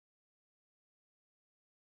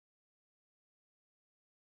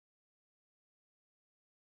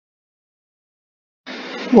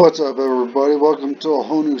What's up, everybody? Welcome to a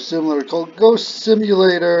whole new simulator called Ghost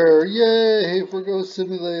Simulator. Yay for Ghost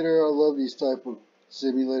Simulator. I love these type of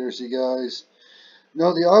simulators, you guys.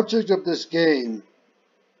 Now, the object of this game,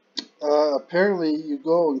 apparently you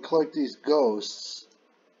go and collect these ghosts,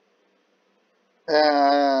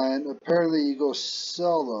 and apparently you go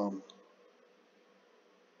sell them.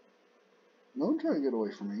 No, trying to get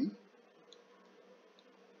away from me.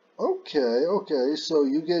 Okay, so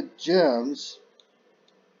you get gems.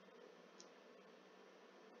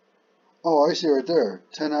 Oh, I see right there.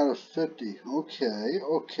 10 out of 50.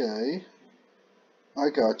 Okay. I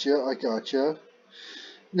gotcha.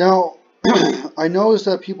 Now, I noticed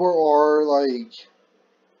that people are like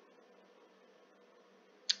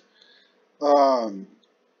um,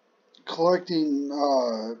 collecting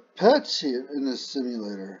pets here in this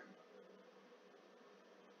simulator.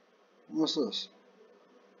 What's this?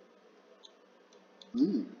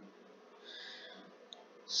 Hmm.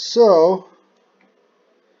 So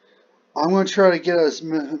I'm going to try to get as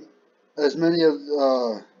many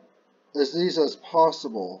of as these as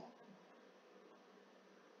possible.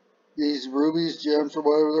 These rubies, gems, or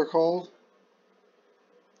whatever they're called.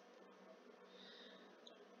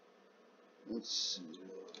 Let's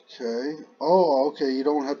see. Okay. Oh, okay. You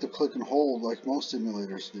don't have to click and hold like most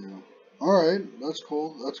simulators do. All right. That's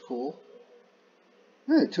cool.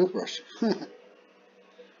 Hey, toothbrush.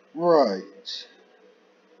 Right.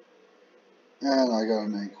 And I got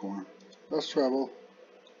an acorn. Let's travel.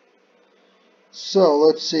 So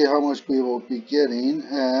let's see how much we will be getting,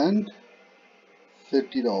 and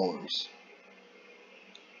 $50.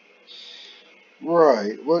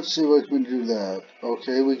 Right, let's see what we can do that.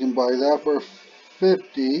 Okay, we can buy that for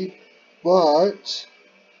 50, but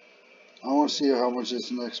I want to see how much is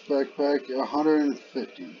the next backpack.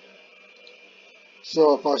 150.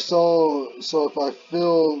 So if I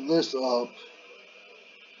fill this up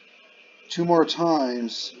 2 more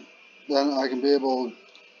times, then I can be able to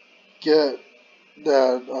get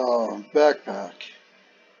that backpack.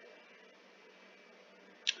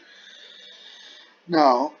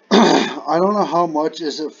 Now, I don't know how much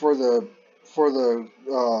is it for the for the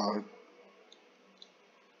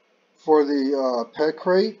uh, pet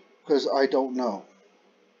crate, because I don't know.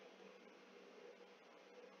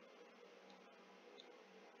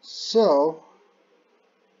 So,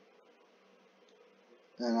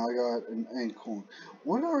 and I got an acorn.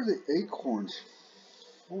 What are the acorns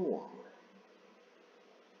for?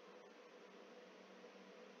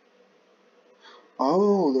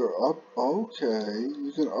 Oh, they're up. Okay,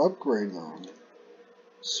 you can upgrade them.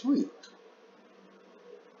 Sweet.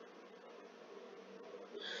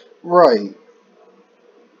 Right.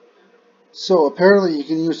 So apparently you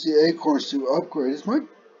can use the acorns to upgrade. I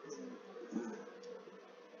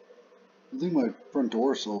think my front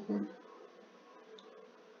door's open.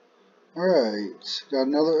 Alright, got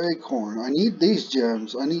another acorn. I need these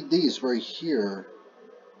gems. I need these right here.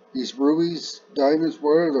 These rubies, diamonds,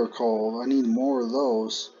 whatever they're called. I need more of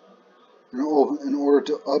those in order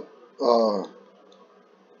to up.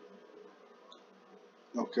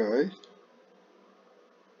 Okay.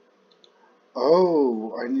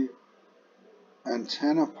 Oh, I need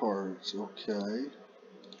antenna parts. Okay.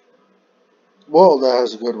 Whoa, that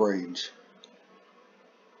has a good range.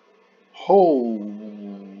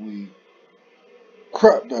 Holy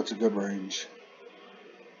crap, that's a good range.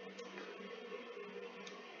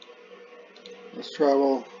 Let's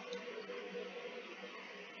travel.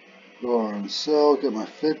 Go on sell, get my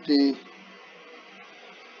 50.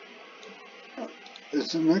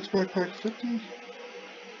 Is the next backpack 50?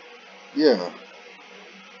 Yeah.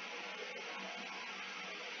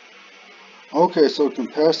 Okay, so it can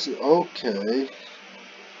pass it. Okay.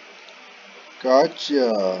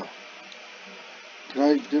 Gotcha. Can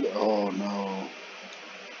I do that? Oh no.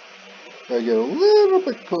 Gotta get a little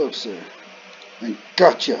bit closer. And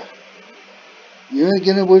gotcha. You ain't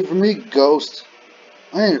getting away from me, ghost.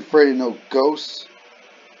 I ain't afraid of no ghosts.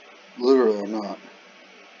 Literally, I'm not.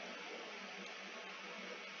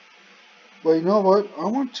 But you know what? I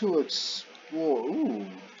want to explore. Ooh.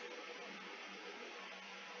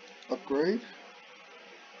 Upgrade?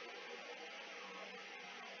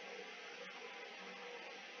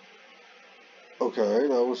 Okay,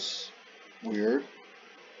 that was weird.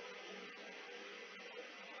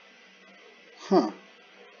 Huh.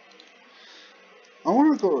 I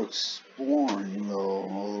want to go exploring, though,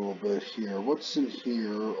 a little bit here. What's in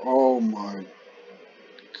here? Oh my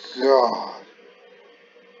god.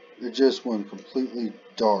 It just went completely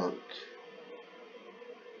dark.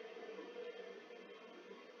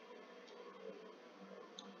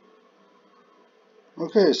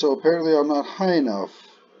 Okay, so apparently I'm not high enough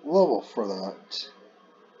level for that.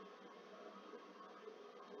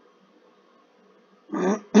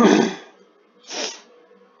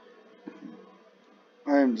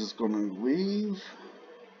 I'm just gonna leave.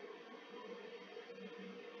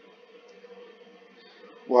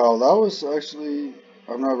 Wow, that was actually,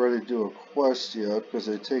 I'm not ready to do a quest yet because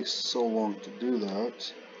it takes so long to do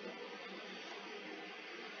that.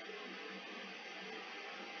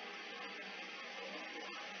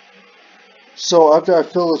 So after I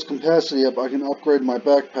fill this capacity up, I can upgrade my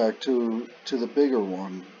backpack to the bigger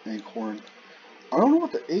one, acorn. I don't know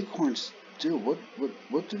what the acorns do. What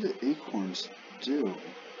do the acorns do?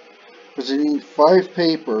 Because you need 5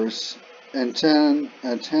 papers and 10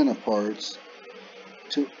 antenna parts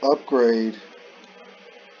to upgrade.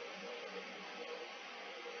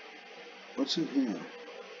 What's in here?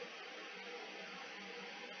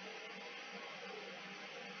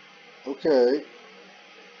 Okay.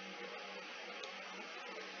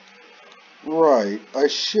 Right. I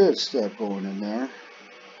should start going in there.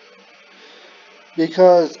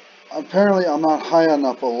 Because apparently I'm not high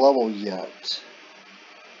enough a level yet.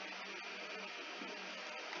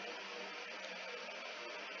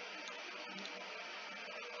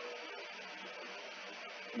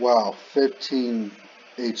 Wow, 15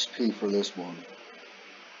 HP for this one.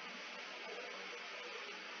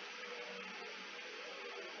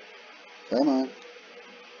 Come on.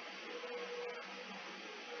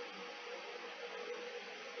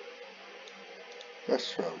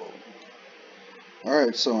 Fast travel.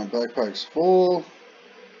 Alright, so my backpack's full.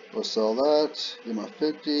 Let's sell that. Get my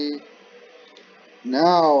 50.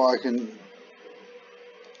 Now I can...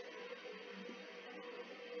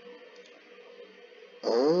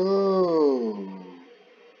 Oh.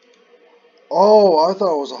 Oh, I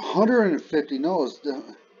thought it was 150. No, it's...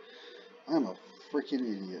 I'm a freaking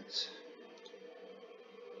idiot.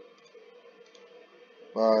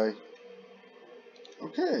 Bye.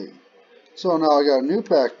 Okay. So now I got a new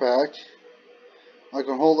backpack. I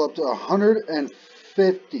can hold up to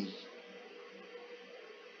 150.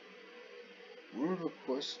 What are the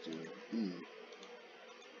quests do?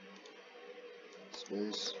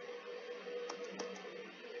 Space.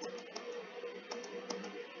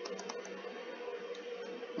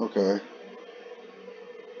 Okay.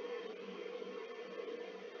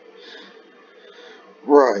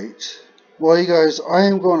 Right. Well, you guys, I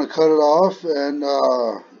am going to cut it off and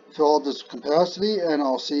fill up this capacity, and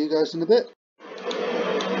I'll see you guys in a bit.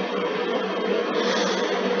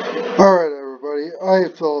 Alright, everybody. I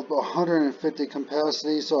filled 150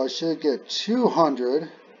 capacity, so I should get 200.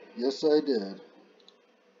 Yes, I did.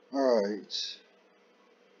 Alright.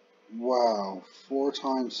 Wow. 4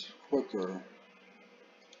 times quicker.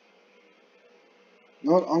 You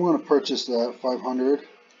know what? I'm going to purchase that 500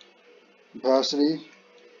 capacity.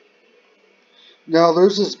 Now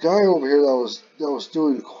there's this guy over here that was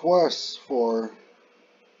doing quests for,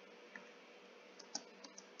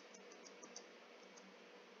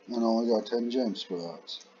 and I only got 10 gems for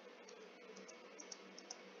that.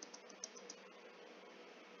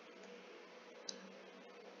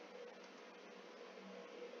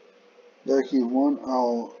 Vacuum 1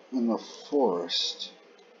 owl in the forest.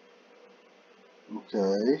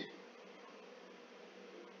 Okay.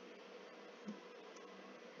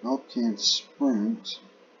 Milk can sprint.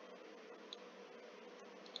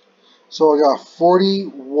 So I got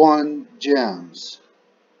 41 gems.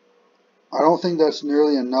 I don't think that's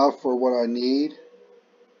nearly enough for what I need.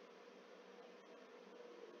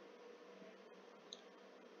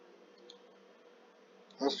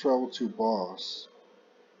 Let's travel to boss.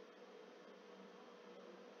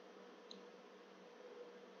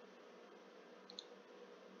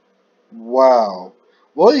 Wow.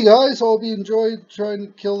 Well, you guys, hope you enjoyed trying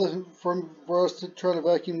to kill the for us to try to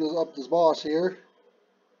vacuum up this boss here.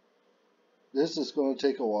 This is going to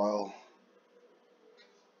take a while.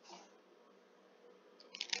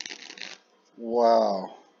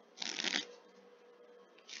 Wow.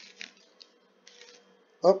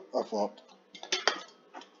 Oh, I flopped.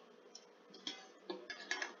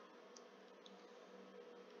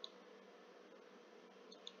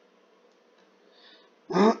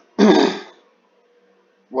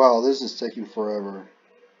 Wow, this is taking forever.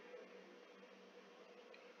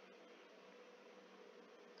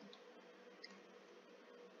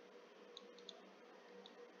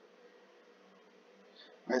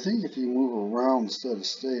 I think if you move around instead of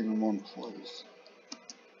staying in one place.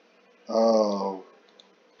 Oh,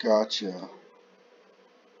 gotcha.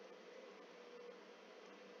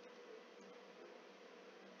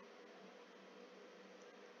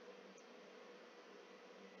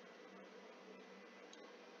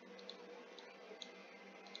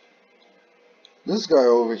 This guy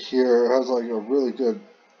over here has like a really good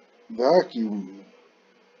vacuum.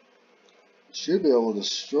 Should be able to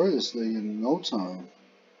destroy this thing in no time.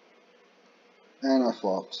 And I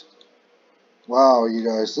flopped. Wow, you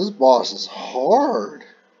guys, this boss is hard.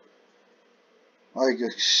 Like,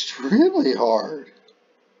 extremely hard.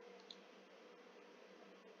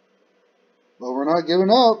 But we're not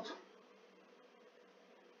giving up.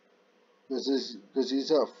 Because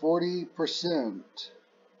he's at 40%.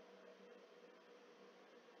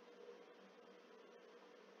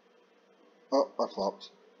 Oh, I flopped.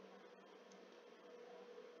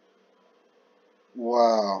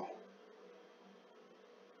 Wow.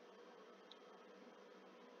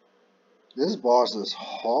 This boss is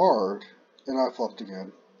hard. And I flopped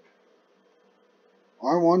again.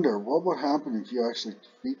 I wonder what would happen if you actually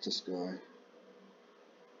defeat this guy.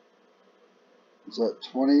 He's at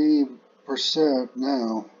 20%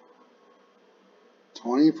 now.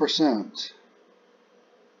 20%.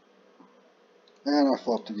 And I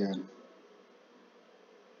flopped again.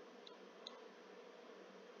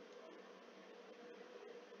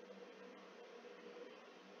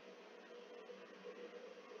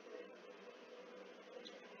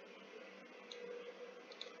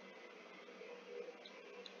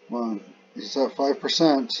 Come on. He's at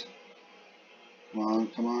 5%. Come on,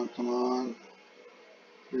 come on, come on.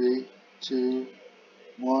 3, 2,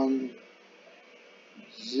 1,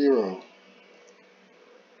 0.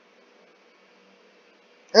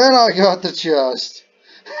 And I got the chest.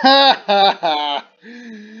 Ha ha ha.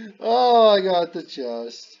 Oh, I got the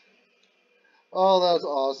chest. Oh, that's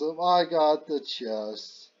awesome. I got the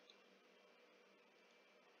chest.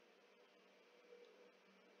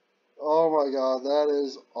 Oh my god, that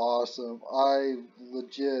is awesome. I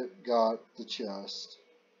legit got the chest.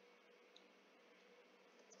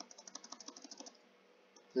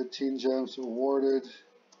 15 gems rewarded.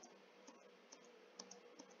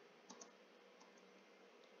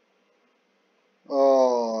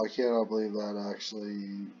 Oh, I cannot believe that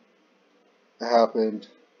actually happened.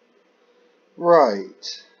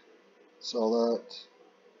 Right. Sell that.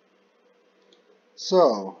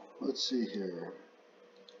 So, let's see here.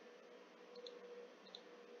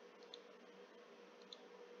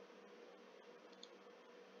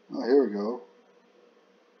 Oh, here we go.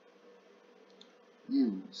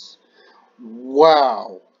 Use.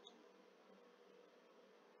 Wow.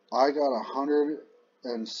 I got 100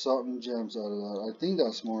 and something gems out of that. I think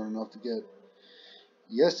that's more than enough to get.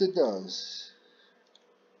 Yes, it does.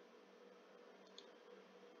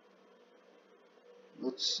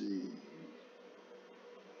 Let's see.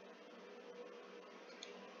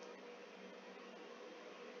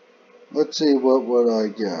 Let's see what would I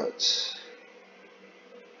get.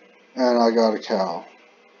 And I got a cow.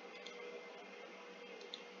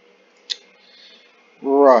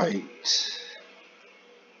 Right.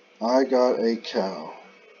 I got a cow.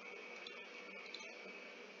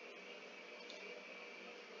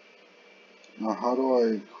 Now how do I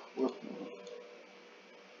equip it?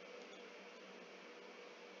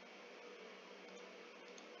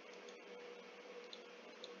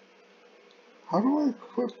 How do I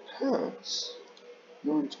equip pets?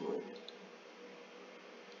 Inventory.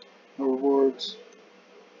 Rewards.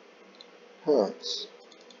 Pets.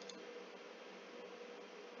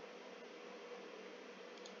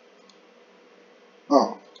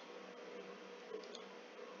 Oh.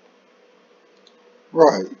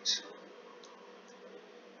 Right.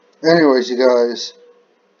 Anyways, you guys.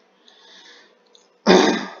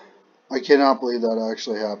 I cannot believe that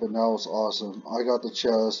actually happened. That was awesome. I got the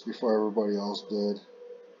chest before everybody else did.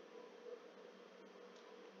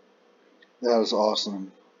 That is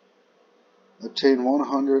awesome. Obtain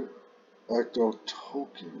 100 Ecto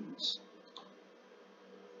tokens.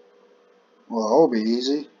 Well, that will be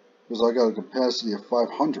easy, because I got a capacity of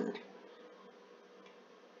 500.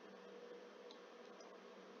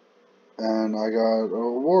 And I got a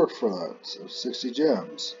reward for that, so 60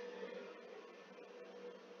 gems.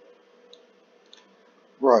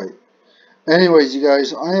 Right. Anyways, you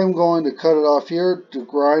guys, I am going to cut it off here to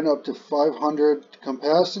grind up to 500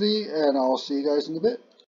 capacity, and I'll see you guys in a bit.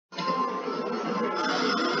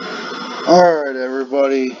 Alright,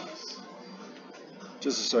 everybody.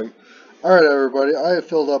 Just a second. Alright, everybody, I have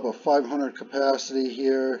filled up a 500 capacity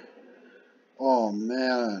here. Oh,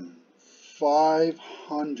 man.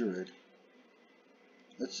 500.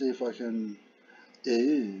 Let's see if I can...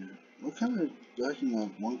 Ew. What kind of vacuum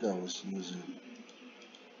that one guy was using?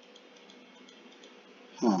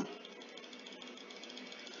 Huh.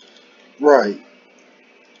 Right.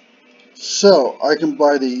 So, I can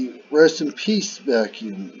buy the Rest in Peace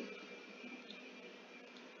vacuum.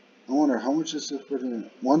 I wonder how much is it for the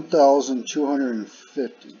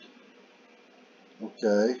 1,250.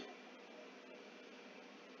 Okay.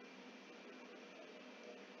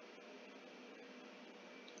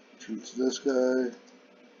 To this guy,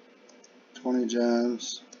 20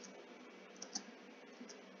 gems.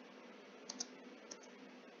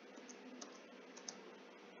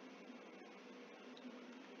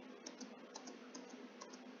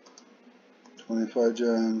 $25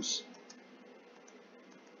 gems.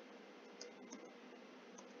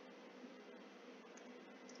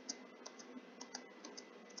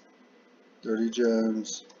 $30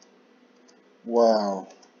 gems. Wow.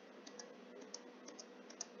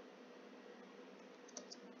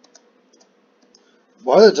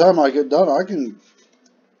 By the time I get done, I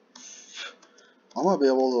might be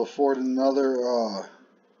able to afford another,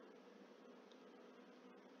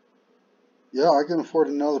 yeah, I can afford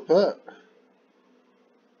another pet.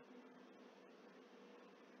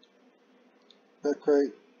 Pet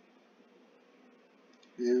crate.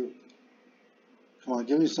 You. Come on,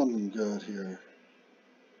 give me something good here.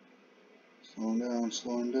 Slowing down,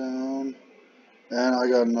 slowing down. And I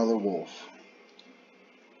got another wolf.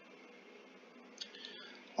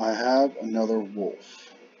 I have another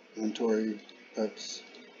wolf. Inventory, pets,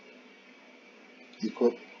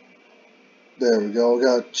 equip. There we go. We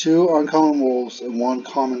got 2 uncommon wolves and 1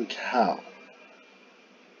 common cow.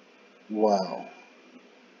 Wow.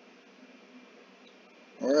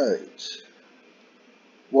 Alright.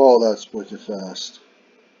 Whoa, that's wicked fast.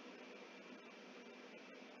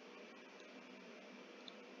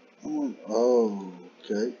 Oh,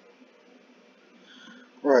 okay.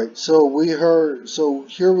 Right, so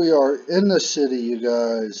here we are in the city, you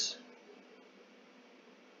guys.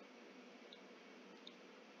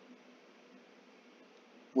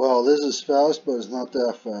 Well, this is fast, but it's not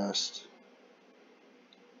that fast.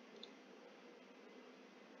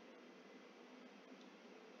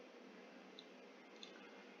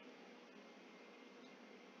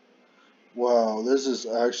 Wow, this is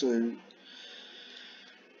actually...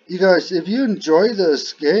 You guys, if you enjoy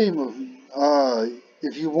this game,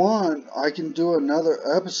 if you want, I can do another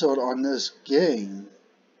episode on this game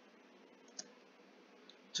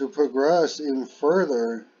to progress even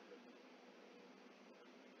further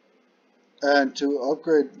and to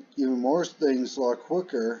upgrade even more things a lot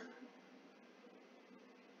quicker.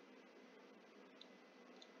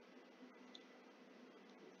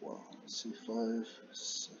 Wow, let's see, 5,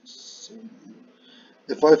 6, 7, 8.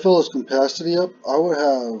 If I fill this capacity up, I would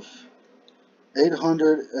have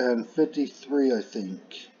 853, I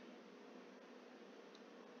think.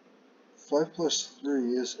 5 plus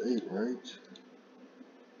 3 is 8, right?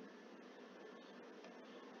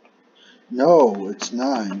 No, it's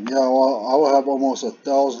 9. Yeah, well, I will have almost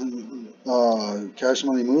 1,000 cash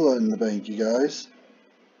money moolah in the bank, you guys.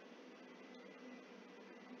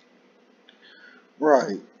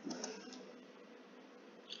 Right.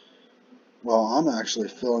 Well, I'm actually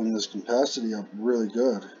filling this capacity up really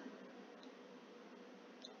good.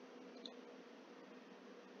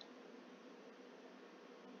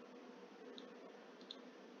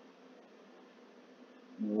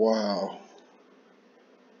 Wow.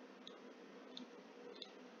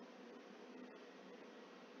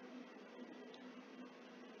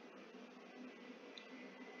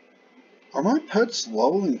 Are my pets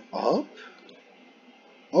leveling up?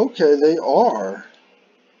 Okay, they are.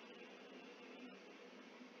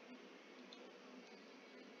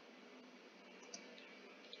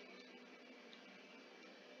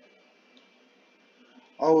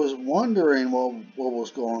 I was wondering what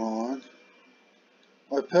was going on.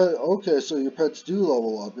 My pet, okay, so your pets do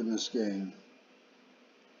level up in this game.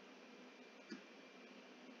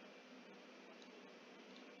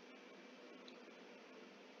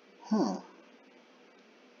 Huh.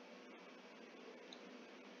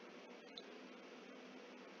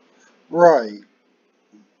 Right.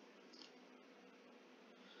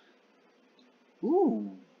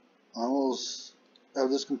 Ooh. I almost have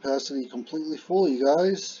this capacity completely full, you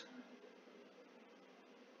guys.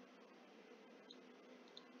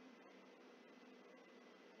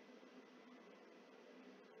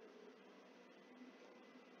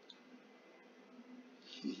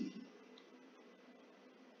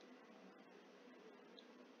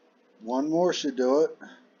 One more should do it.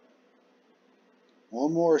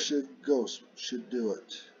 One more should do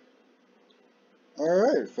it.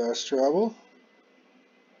 Alright, fast travel.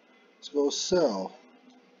 Let's go sell.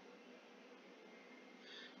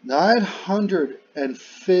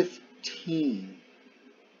 915.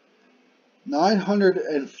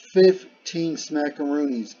 915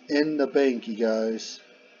 smackaroonies in the bank, you guys.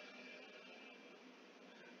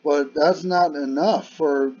 But that's not enough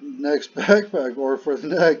for next backpack or for the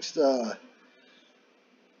next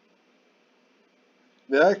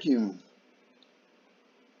vacuum.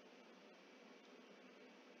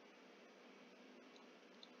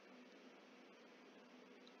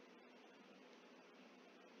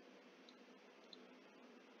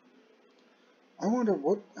 wonder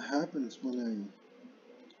what happens when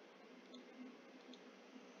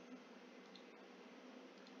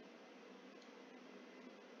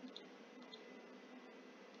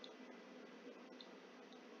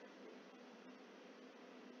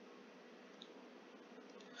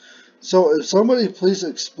So if somebody please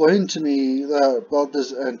explain to me that about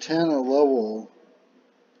this antenna level,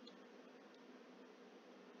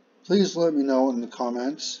 please let me know in the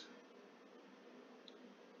comments.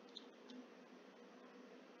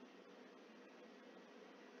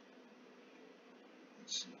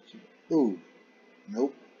 Ooh,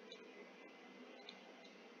 nope.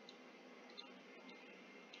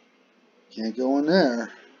 Can't go in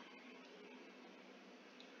there.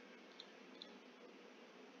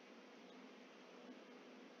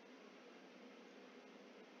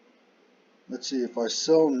 Let's see, if I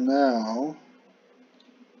sell now,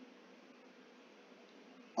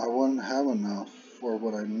 I wouldn't have enough for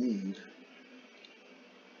what I need.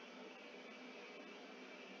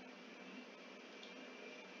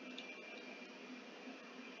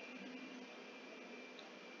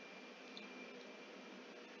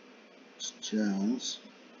 It's gems.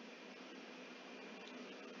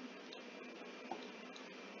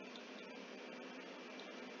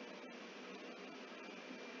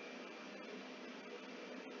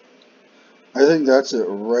 I think that's it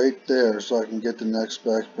right there, so I can get the next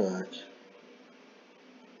backpack.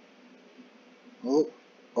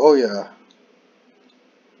 Oh yeah.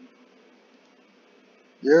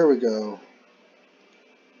 There we go.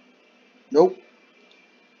 Nope.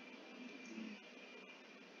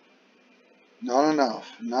 Not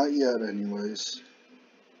enough. Not yet, anyways.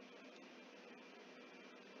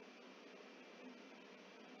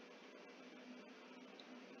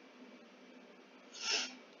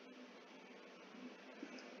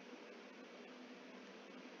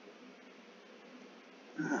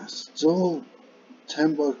 Still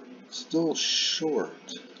 10 bucks, still short.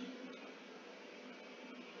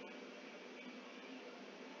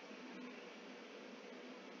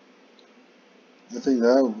 I think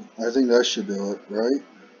that should do it, right?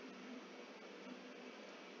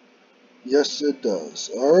 Yes, it does.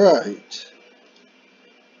 All right.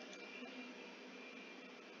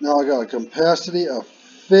 Now I got a capacity of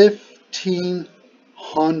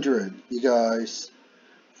 1,500, you guys.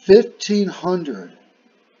 1,500.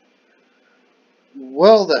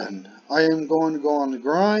 Well then, I am going to go on the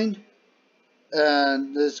grind,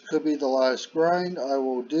 and this could be the last grind I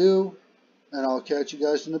will do, and I'll catch you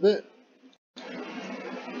guys in a bit.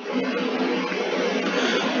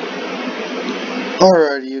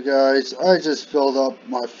 Alrighty, you guys, I just filled up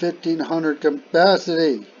my 1,500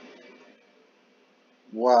 capacity.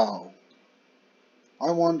 Wow.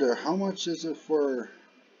 I wonder how much is it for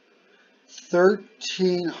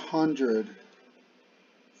 1,300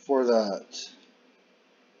 for that?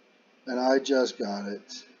 And I just got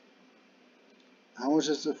it. How much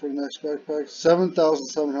is it for the next backpack?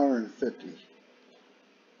 7,750.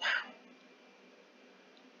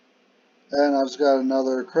 And I've just got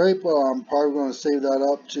another crate, but I'm probably going to save that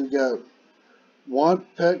up to get one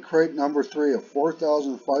pet crate number 3 of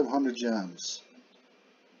 4,500 gems.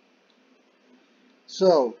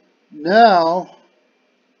 So now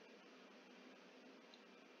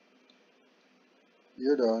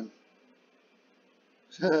you're done.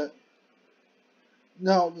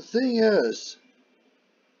 Now the thing is,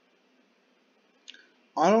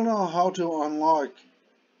 I don't know how to unlock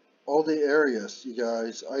all the areas, you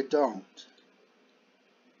guys. I don't.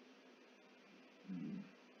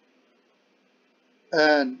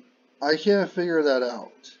 And I can't figure that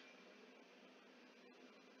out.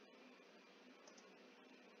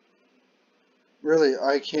 Really,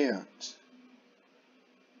 I can't.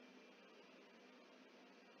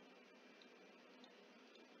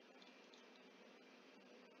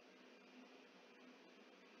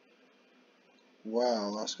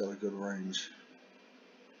 Wow, that's got a good range.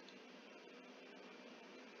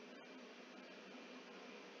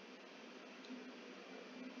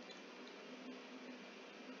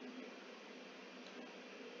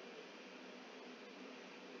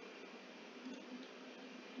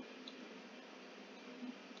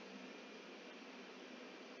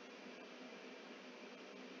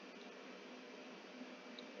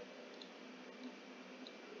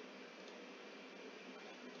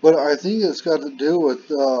 But I think it's got to do with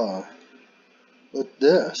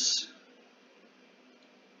this.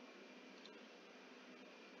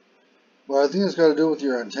 But I think it's got to do with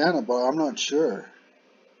your antenna, but I'm not sure.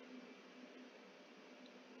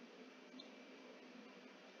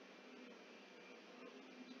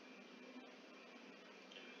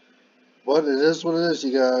 But it is what it is,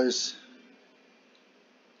 you guys.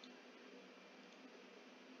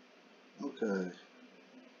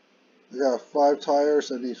 got 5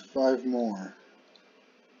 tires. I need 5 more.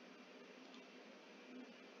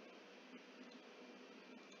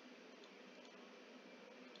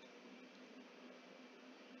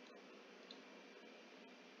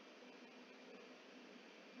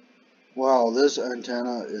 Wow, this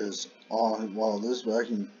antenna is on. Wow, this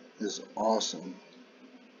vacuum is awesome.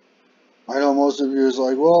 I know most of you is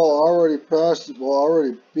like, well, I already passed it. Well, I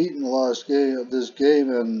already beaten the last game of this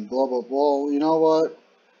game and blah blah blah. You know what?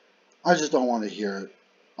 I just don't want to hear it.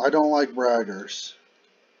 I don't like braggers.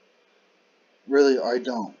 Really, I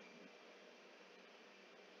don't.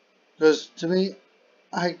 Because to me,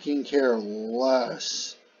 I can care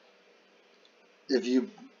less if you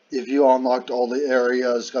unlocked all the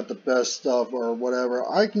areas, got the best stuff or whatever.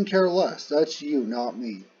 I can care less. That's you, not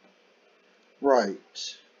me. Right.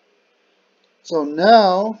 So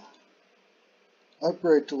now,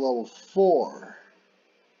 upgrade to level 4.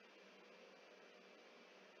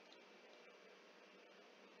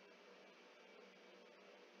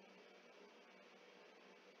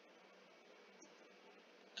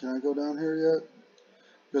 Can I go down here yet?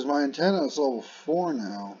 Because my antenna is level 4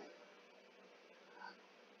 now.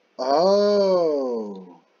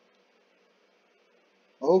 Oh.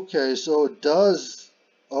 Okay, so it does.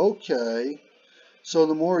 Okay. So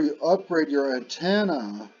the more you upgrade your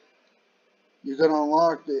antenna, you're going to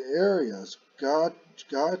unlock the areas.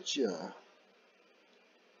 Gotcha.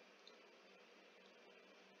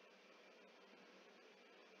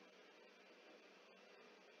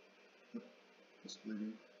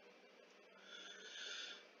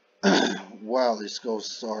 Wow, these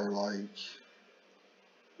ghosts are like...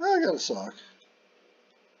 I got a sock.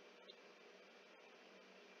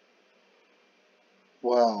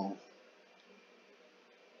 Wow.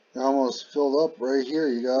 I almost filled up right here,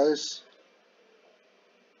 you guys.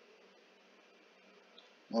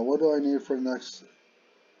 Now what do I need for the next...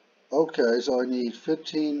 Okay, so I need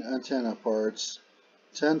 15 antenna parts,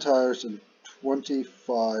 10 tires, and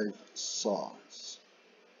 25 saws.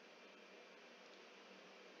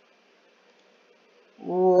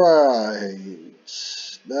 Right.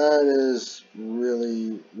 That is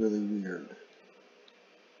really, really weird.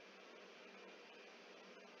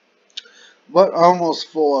 But almost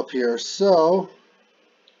full up here, so...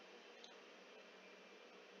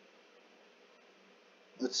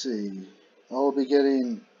 Let's see. I'll be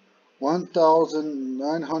getting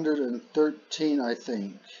 1,913, I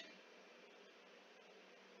think.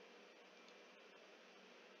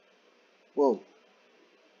 Whoa.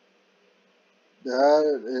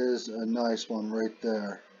 That is a nice one right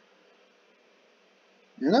there.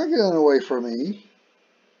 You're not getting away from me.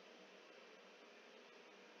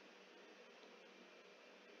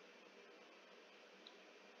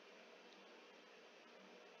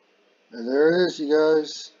 And there it is, you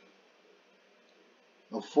guys.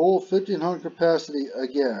 A full 1,500 capacity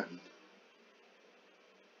again.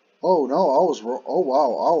 Oh no, oh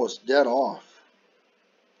wow, I was dead off.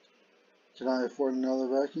 Can I afford another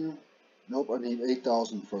vacuum? Nope, I need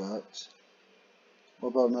 8,000 for that. What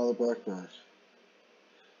about another backpack?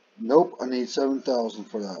 Nope, I need 7,000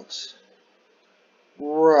 for that.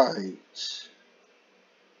 Right.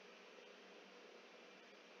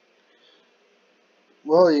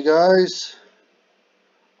 Well, you guys,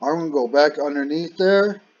 I'm going to go back underneath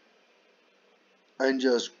there and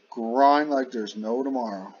just grind like there's no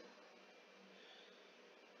tomorrow.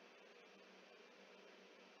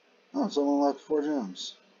 Oh, someone left 4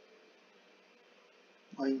 gems.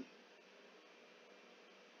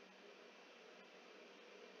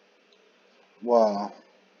 Wow.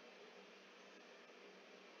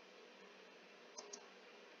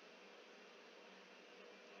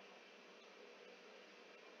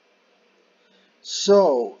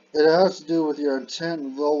 So, it has to do with your antenna,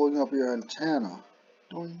 leveling up your antenna.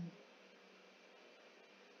 Doing.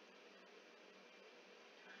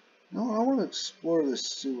 No, I want to explore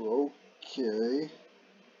this too. Okay.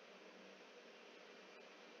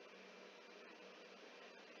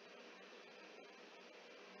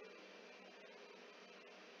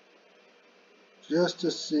 Just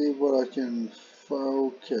to see what I can.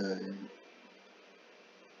 Okay.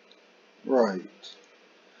 Right.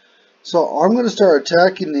 So I'm going to start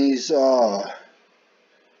attacking these, the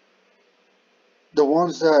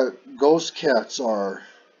ones that ghost cats are.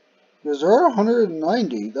 Because they're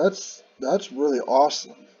 190. That's really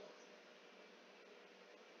awesome.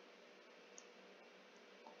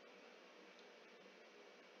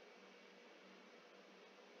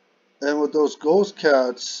 And with those ghost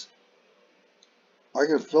cats, I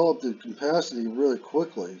can fill up the capacity really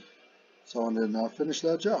quickly. So I did not finish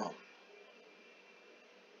that job.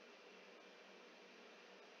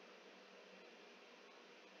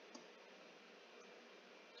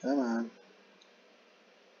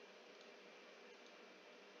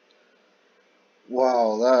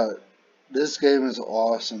 Wow, this game is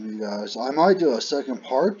awesome, you guys. I might do a second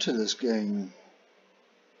part to this game.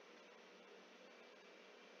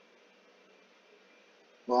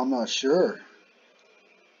 Well, I'm not sure.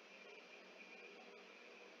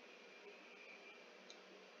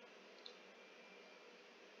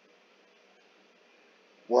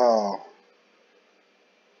 Wow.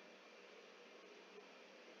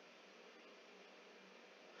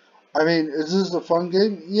 I mean, is this a fun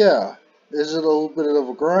game? Yeah. Is it a little bit of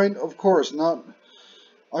a grind? Of course not.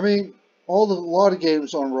 I mean, a lot of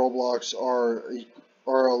games on Roblox are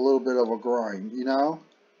a little bit of a grind, you know?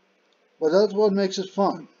 But that's what makes it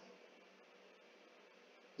fun.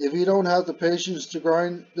 If you don't have the patience to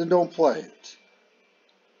grind, then don't play it.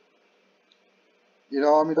 You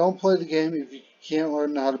know, I mean, don't play the game if you can't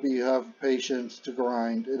learn how to have patience to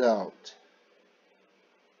grind it out.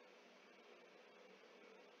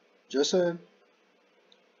 Just saying.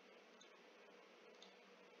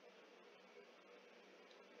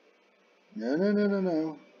 No, no, no, no,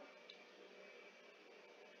 no.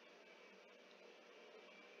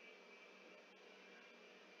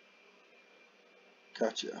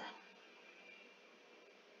 Gotcha.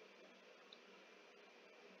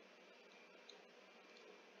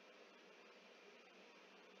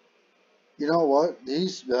 You know what?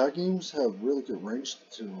 These vacuums have really good range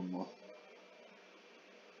to them.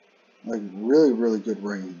 Like, really, really good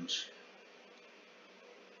range.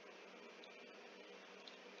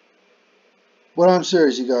 But I'm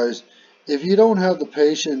serious, you guys. If you don't have the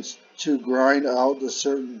patience to grind out the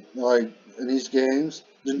certain, like, in these games,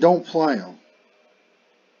 then don't play them.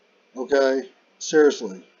 Okay?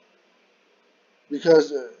 Seriously.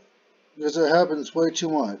 Because, because it happens way too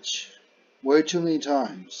much. Way too many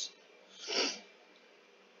times.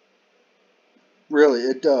 Really,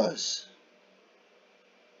 it does.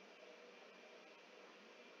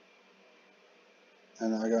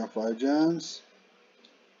 And I got 5 gems.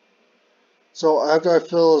 So after I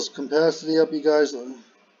fill his capacity up, you guys,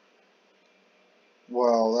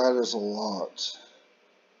 wow, that is a lot.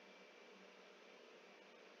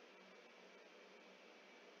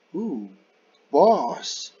 Ooh,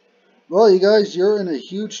 boss. Well, you guys, you're in a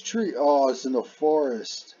huge tree. Oh, it's in the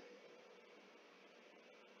forest.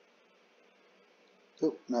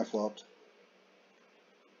 Oop, I flopped.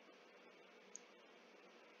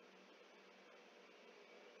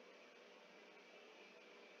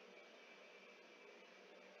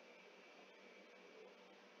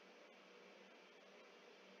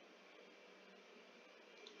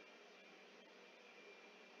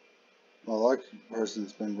 Well, that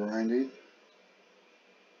person's been grinding.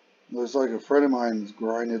 Looks like a friend of mine's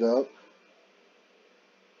grinded up.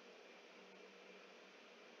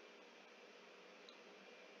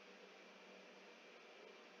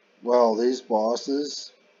 Well, these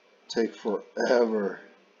bosses take forever.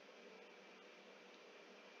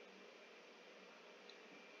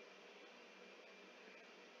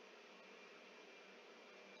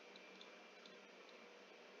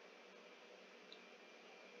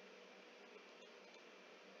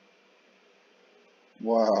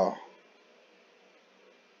 Wow.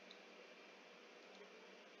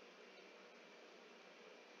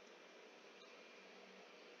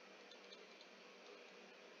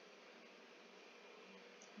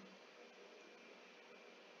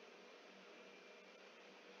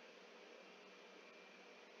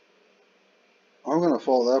 I'm gonna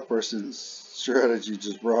follow that person's strategy,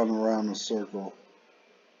 just run around in a circle.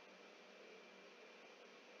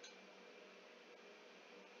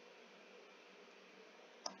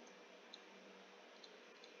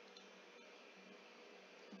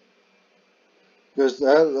 Because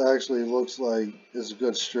that actually looks like is a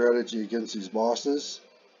good strategy against these bosses.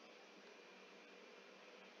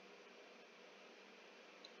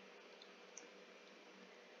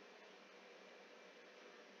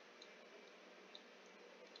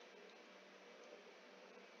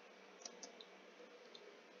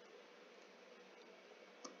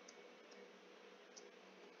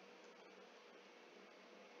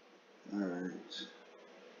 Alright.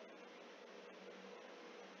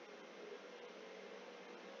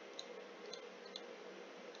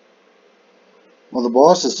 Well, the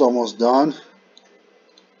boss is almost done.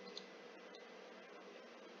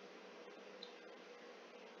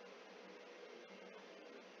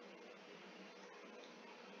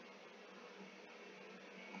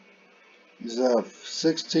 He's at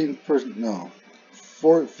 16%, no,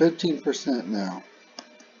 15% now.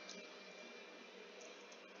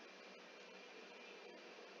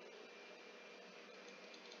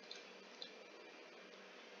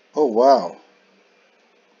 Oh, wow.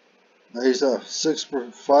 Now he's at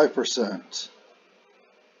 5%.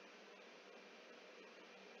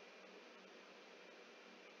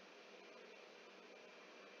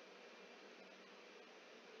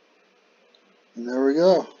 And there we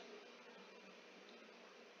go.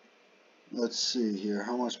 Let's see here.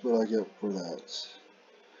 How much would I get for that?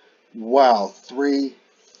 Wow,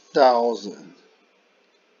 3,000.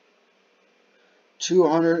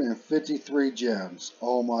 253 gems.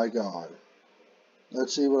 Oh my god.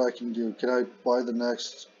 Let's see what I can do. Can I buy the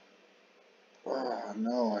next?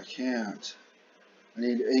 No, I can't. I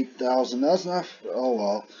need 8,000. That's not. Oh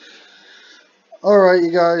well. Alright, you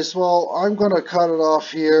guys. Well, I'm going to cut it off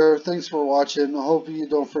here. Thanks for watching. I hope you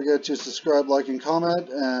don't forget to subscribe, like, and comment.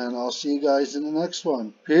 And I'll see you guys in the next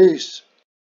one. Peace.